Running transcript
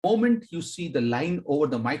moment you see the line over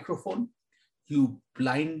the microphone, you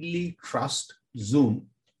blindly trust Zoom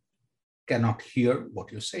cannot hear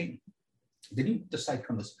what you're saying. Then you decide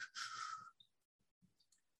from this.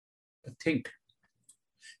 Think,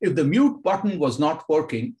 if the mute button was not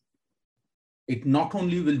working, it not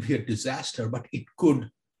only will be a disaster, but it could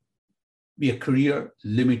be a career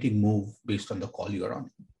limiting move based on the call you're on.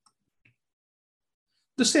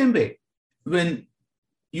 The same way, when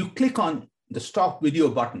you click on the stop video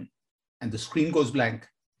button and the screen goes blank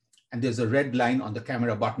and there's a red line on the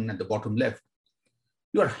camera button at the bottom left,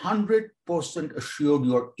 you're 100% assured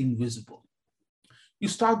you're invisible. You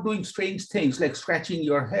start doing strange things like scratching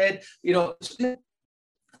your head,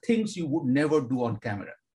 things you would never do on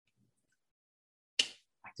camera.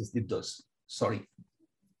 I just did those, sorry.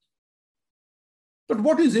 But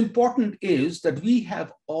what is important is that we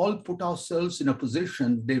have all put ourselves in a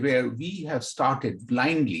position where we have started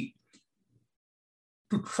blindly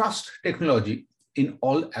to trust technology in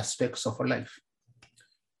all aspects of our life.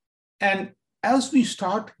 And as we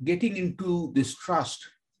start getting into this trust,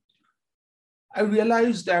 I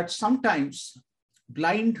realize that sometimes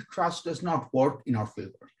blind trust does not work in our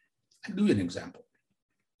favor. I'll give you an example.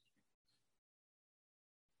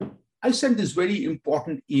 I sent this very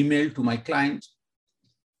important email to my client,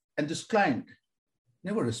 and this client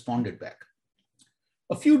never responded back.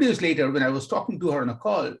 A few days later, when I was talking to her on a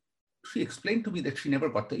call, she explained to me that she never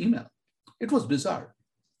got the email. It was bizarre.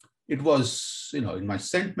 It was, in my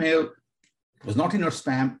sent mail. It was not in her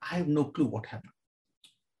spam. I have no clue what happened.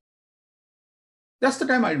 That's the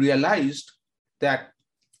time I realized that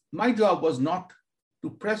my job was not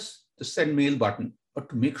to press the send mail button, but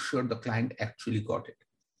to make sure the client actually got it.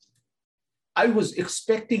 I was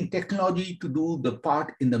expecting technology to do the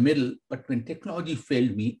part in the middle, but when technology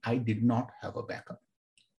failed me, I did not have a backup.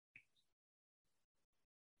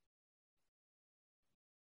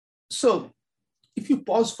 So if you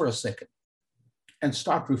pause for a second and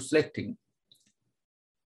start reflecting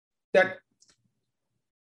that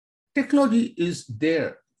technology is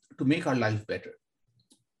there to make our life better.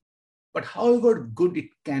 But however good it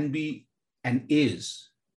can be and is,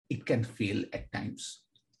 it can fail at times.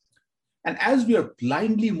 And as we are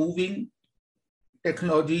blindly moving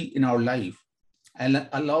technology in our life and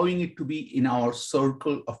allowing it to be in our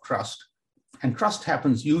circle of trust, and trust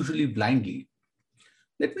happens usually blindly,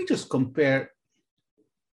 let me just compare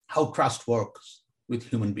how trust works with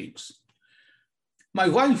human beings. My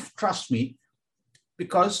wife trusts me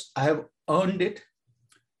because I have earned it.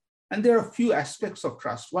 And there are a few aspects of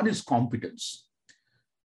trust. One is competence.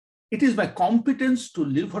 It is my competence to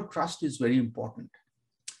live her trust is very important.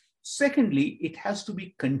 Secondly, it has to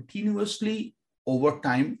be continuously over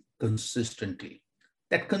time, consistently.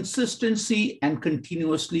 That consistency and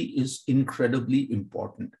continuously is incredibly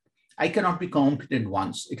important. I cannot be competent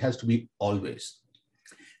once. It has to be always.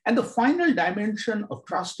 And the final dimension of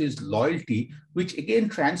trust is loyalty, which again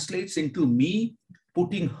translates into me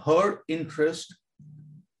putting her interest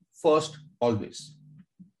first always.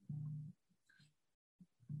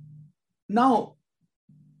 Now,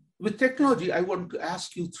 with technology, I want to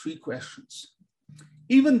ask you 3 questions.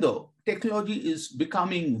 Even though technology is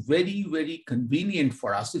becoming very, very convenient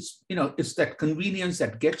for us, it's that convenience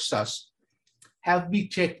that gets us. Have we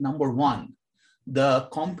checked, number 1, the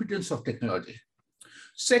competence of technology?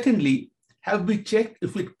 Secondly, have we checked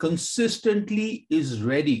if it consistently is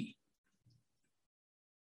ready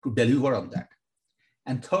to deliver on that?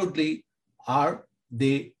 And thirdly, are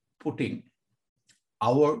they putting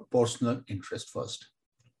our personal interest first?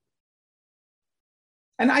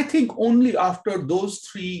 And I think only after those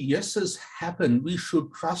 3 yeses happen, we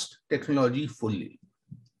should trust technology fully.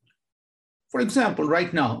 For example,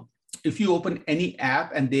 right now, if you open any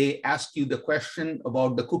app and they ask you the question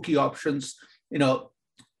about the cookie options,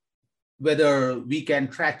 whether we can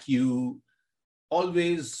track you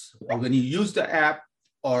always or when you use the app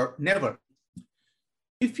or never.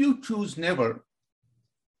 If you choose never,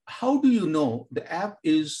 how do you know the app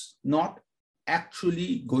is not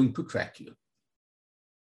actually going to track you?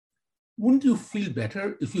 Wouldn't you feel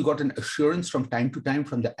better if you got an assurance from time to time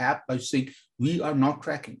from the app by saying, we are not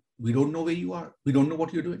tracking. We don't know where you are. We don't know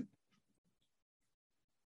what you're doing.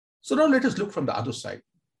 So now let us look from the other side.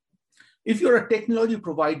 If you're a technology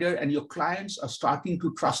provider and your clients are starting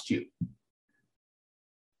to trust you,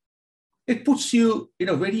 it puts you in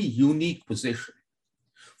a very unique position.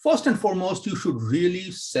 First and foremost, you should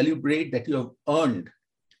really celebrate that you have earned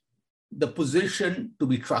the position to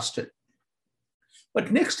be trusted.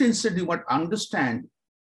 But next instant, you must understand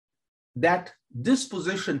that this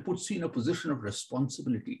position puts you in a position of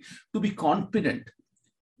responsibility to be confident.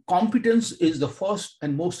 Competence is the first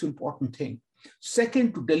and most important thing.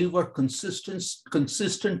 Second, to deliver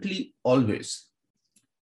consistently always.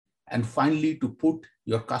 And finally, to put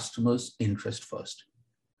your customers' interest first.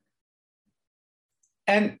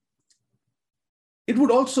 And it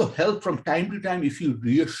would also help from time to time if you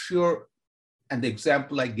reassure, and the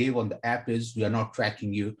example I gave on the app is we are not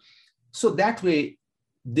tracking you. So that way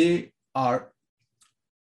they are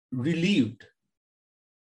relieved,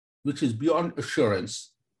 which is beyond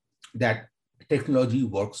assurance, that technology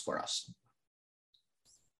works for us.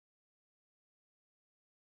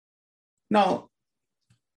 Now,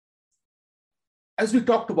 as we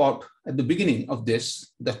talked about at the beginning of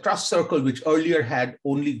this, the trust circle, which earlier had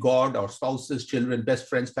only God, our spouses, children, best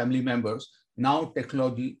friends, family members, now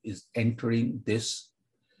technology is entering this.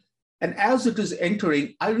 And as it is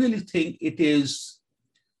entering, I really think it is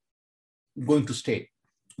going to stay,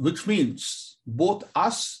 which means both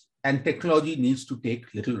us and technology needs to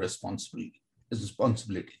take little responsibility.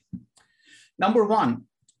 Number one,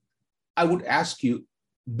 I would ask you,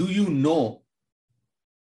 do you know,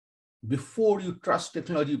 before you trust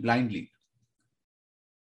technology blindly,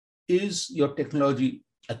 is your technology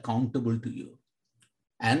accountable to you?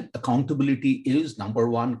 And accountability is, number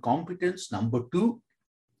one, competence. Number two,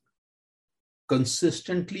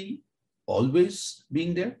 consistently always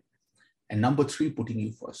being there. And number three, putting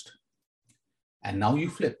you first. And now you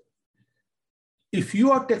flip. If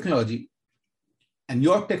you are technology and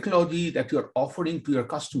your technology that you're offering to your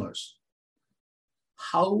customers,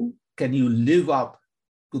 how can you live up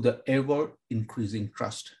to the ever increasing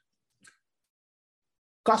trust?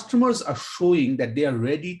 Customers are showing that they are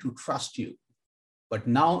ready to trust you, but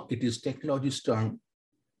now it is technology's turn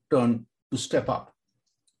to step up.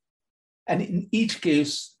 And in each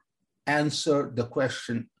case, answer the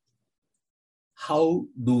question, how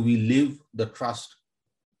do we live the trust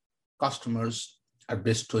customers are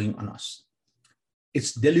bestowing on us?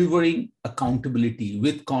 It's delivering accountability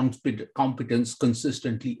with competence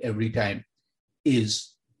consistently every time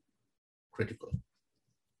is critical.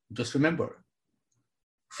 Just remember,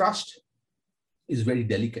 trust is very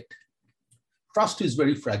delicate. Trust is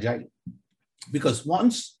very fragile, because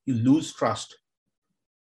once you lose trust,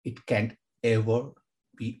 it can't ever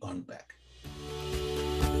be earned back.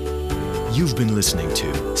 You've been listening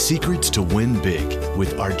to Secrets to Win Big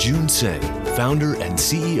with Arjun Singh, founder and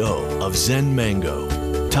CEO of Zen Mango,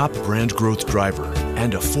 top brand growth driver,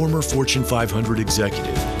 and a former Fortune 500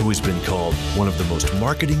 executive who has been called one of the most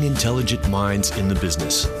marketing intelligent minds in the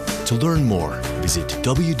business. To learn more, visit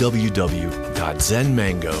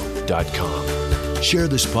www.zenmango.com. Share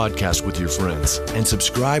this podcast with your friends and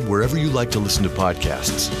subscribe wherever you like to listen to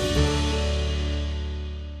podcasts.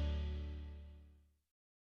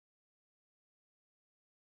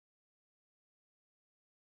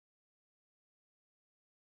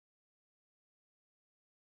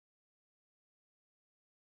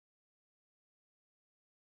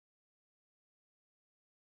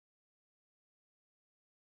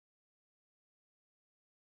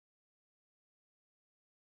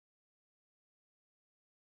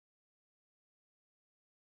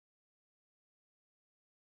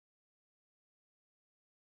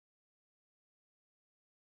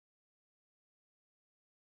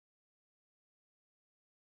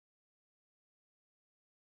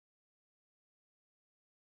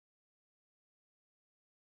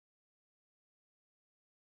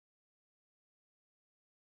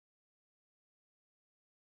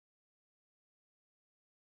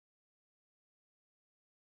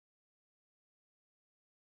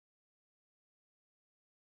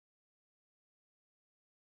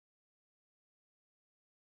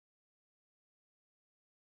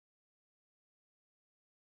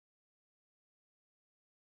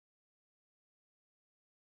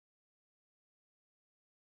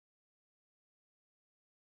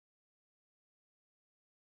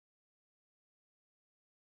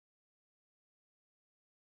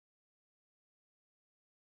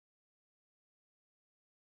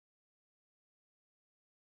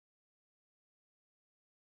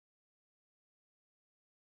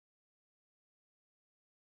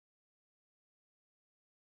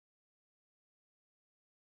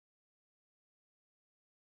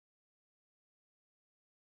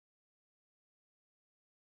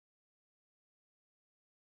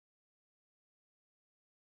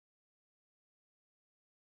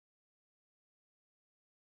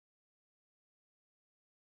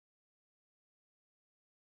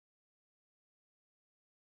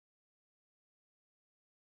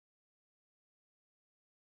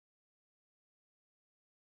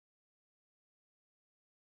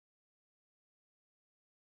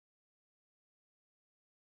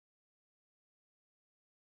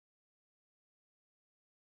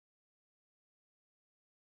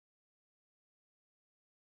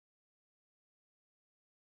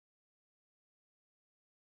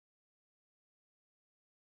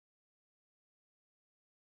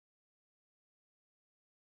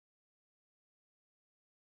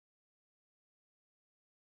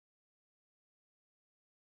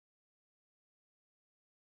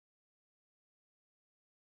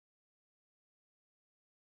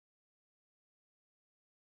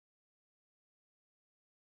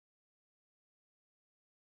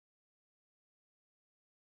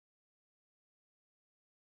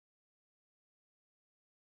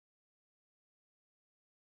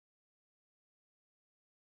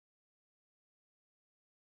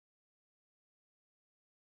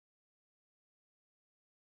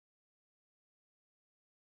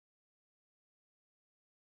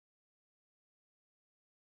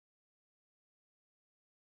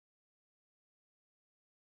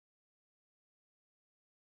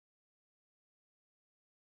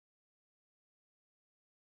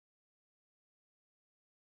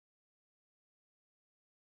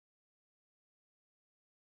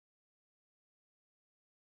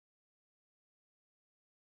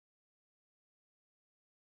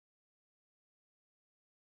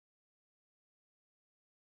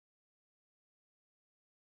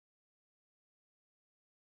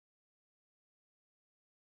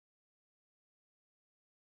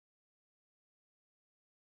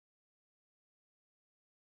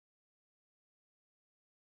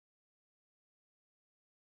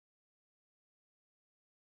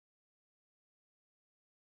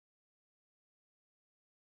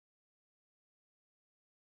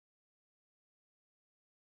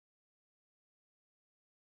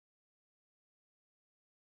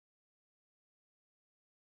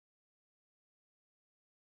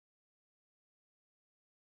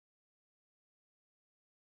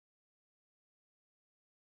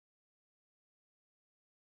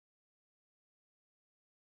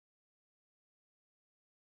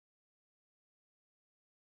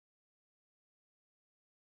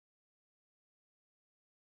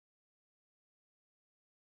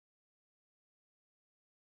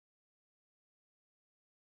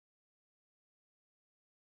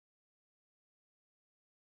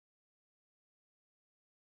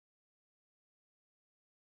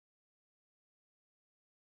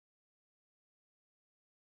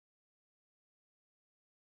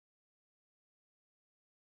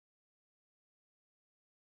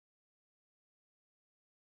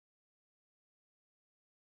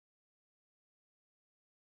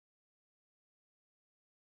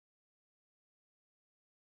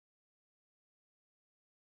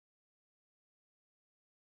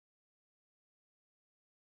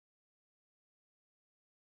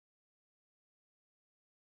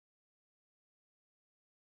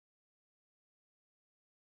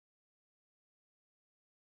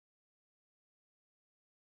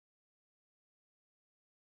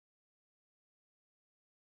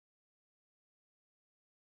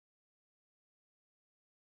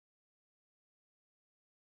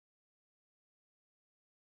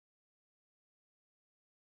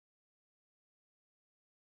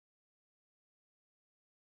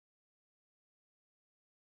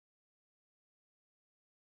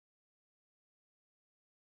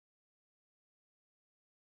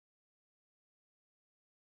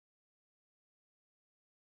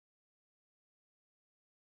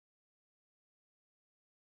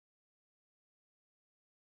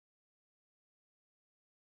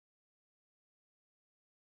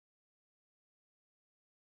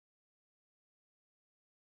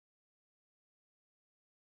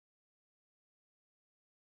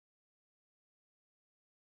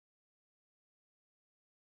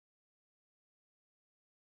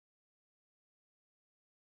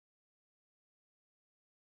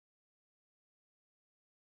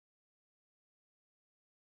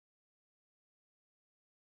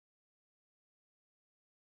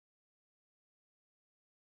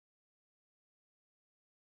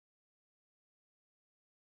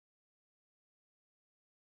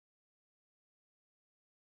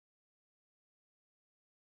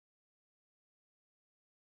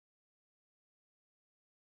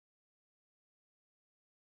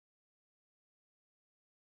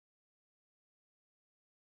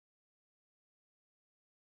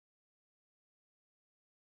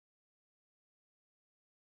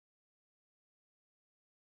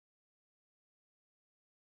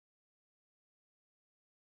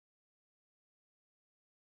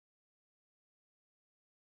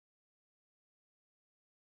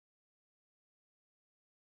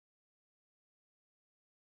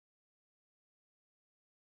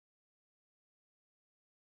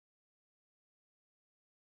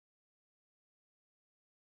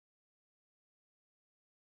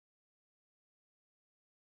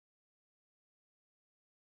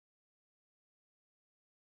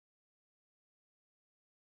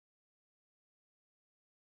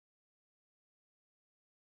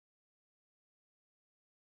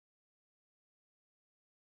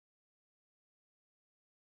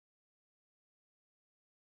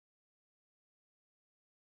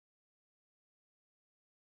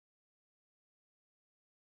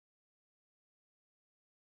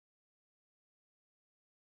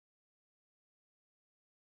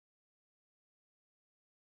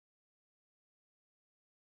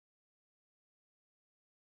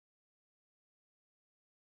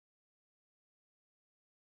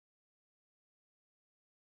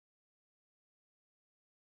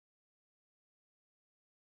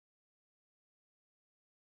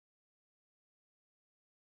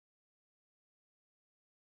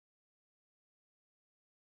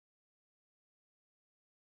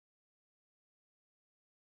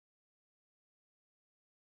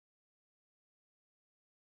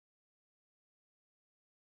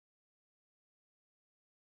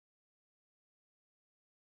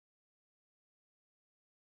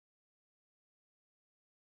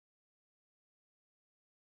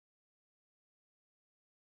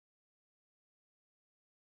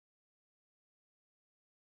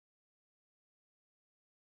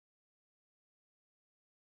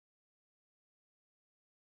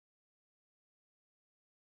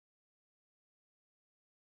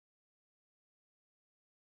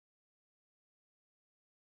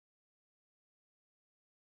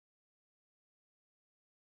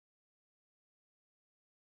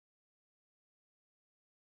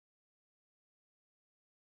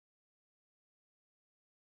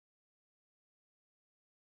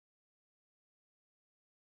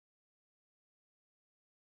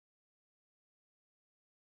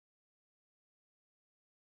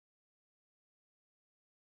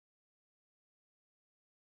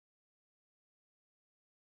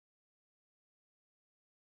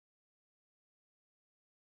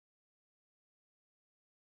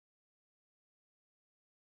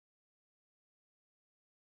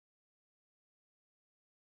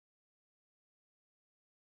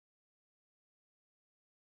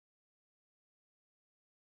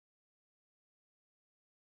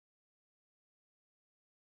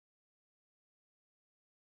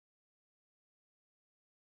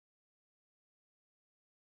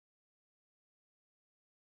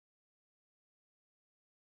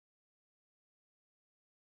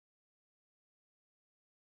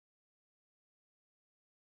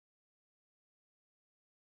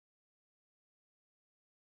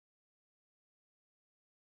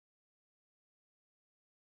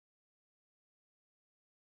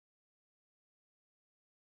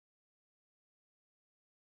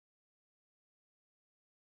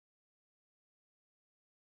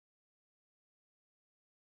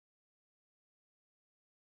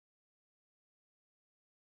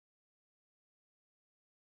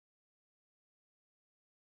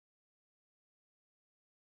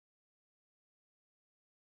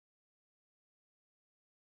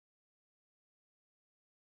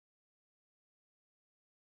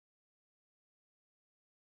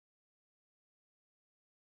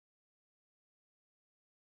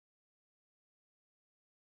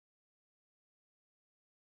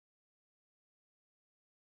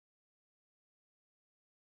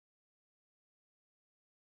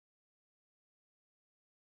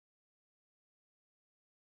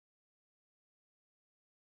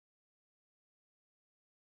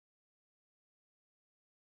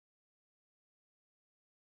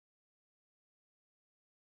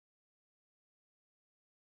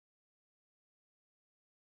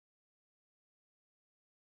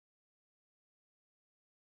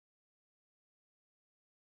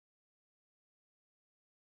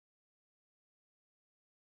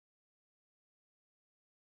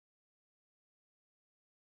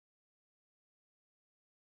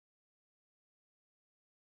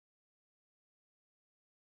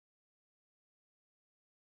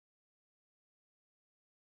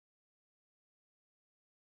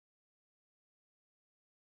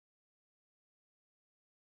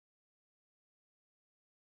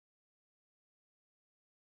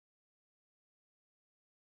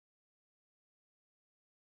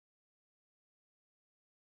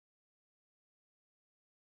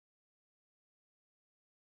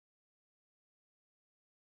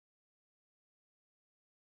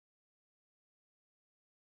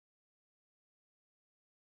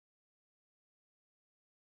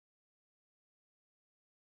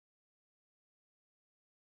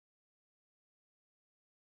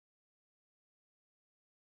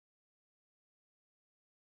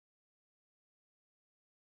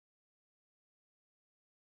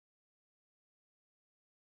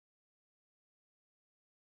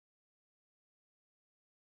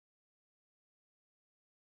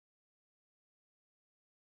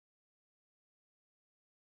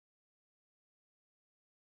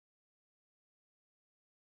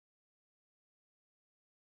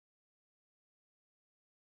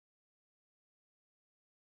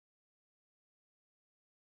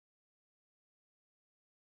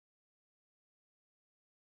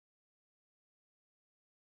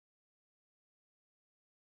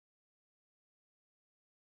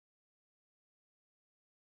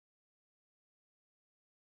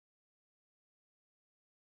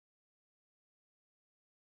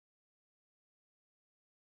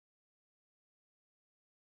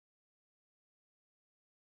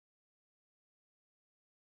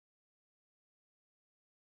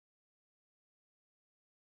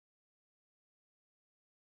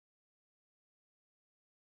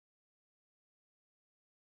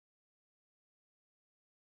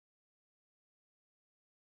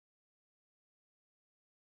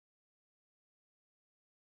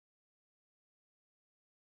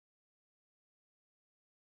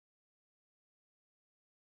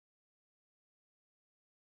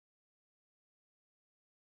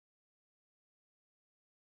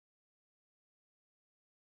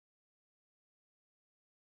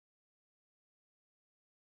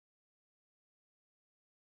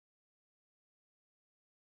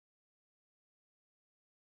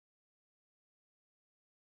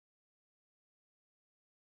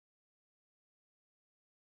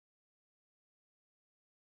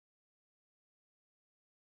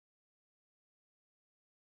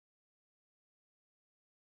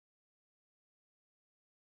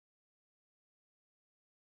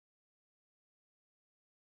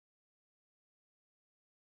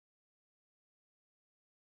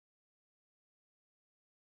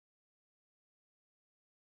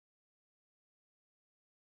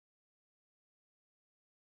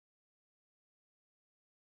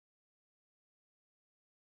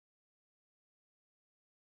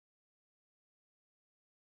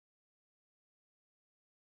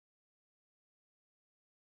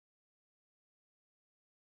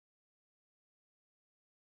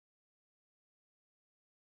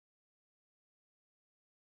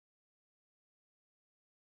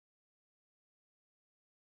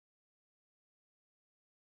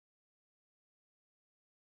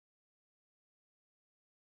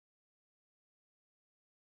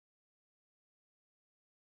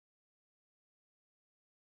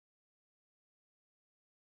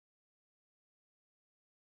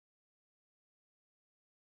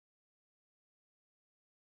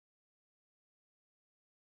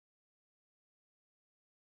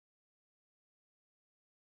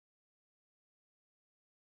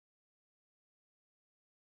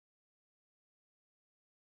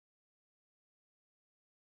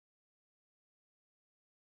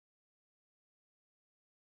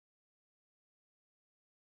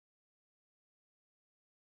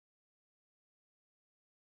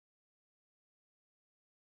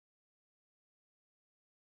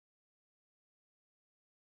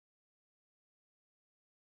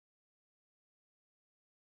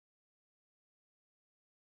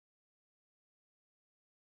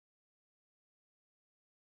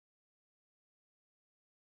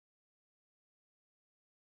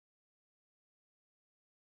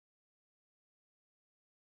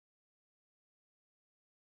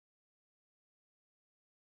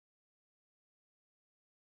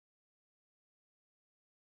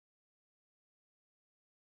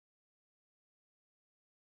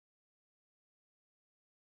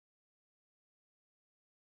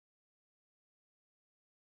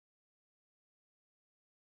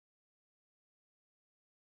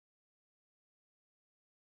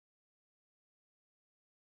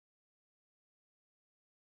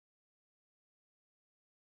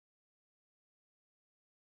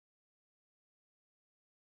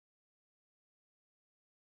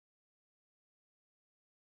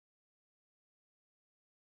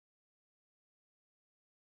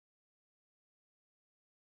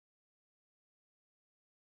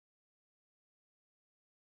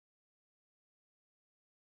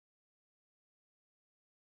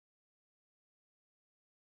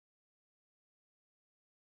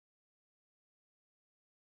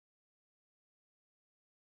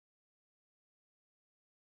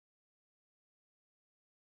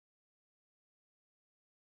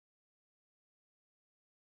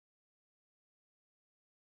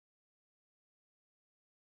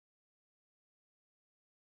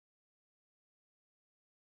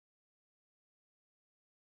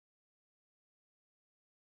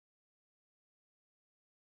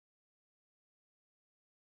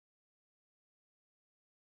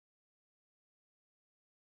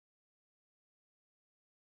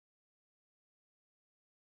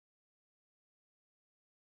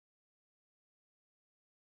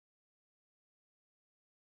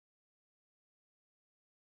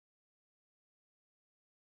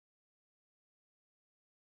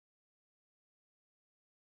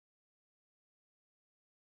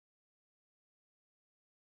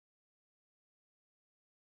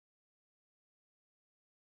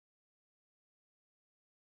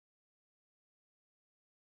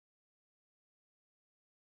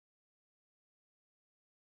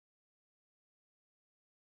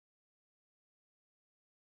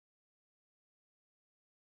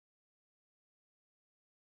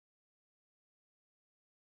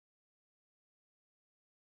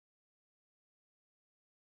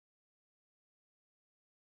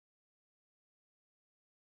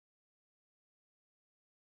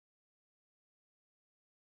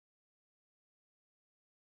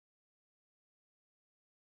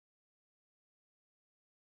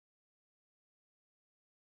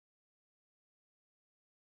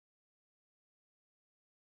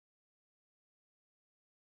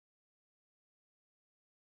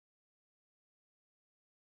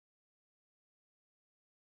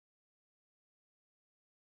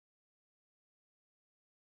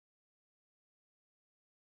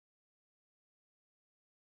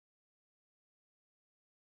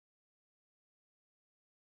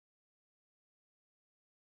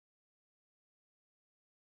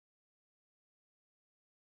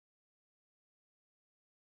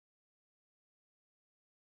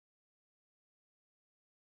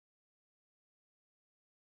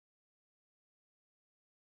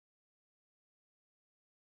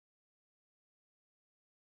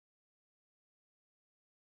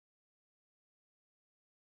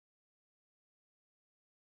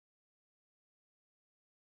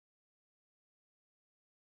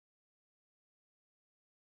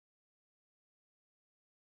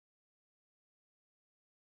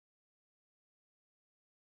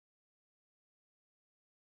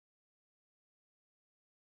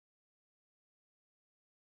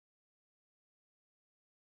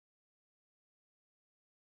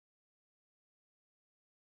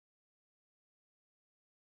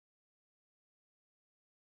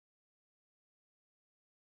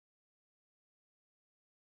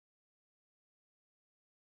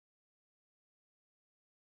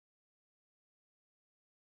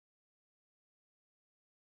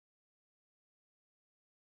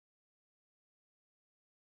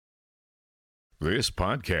 This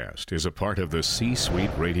podcast is a part of the C-Suite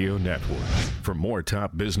Radio Network. For more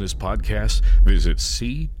top business podcasts, visit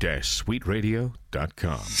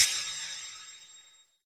c-suiteradio.com.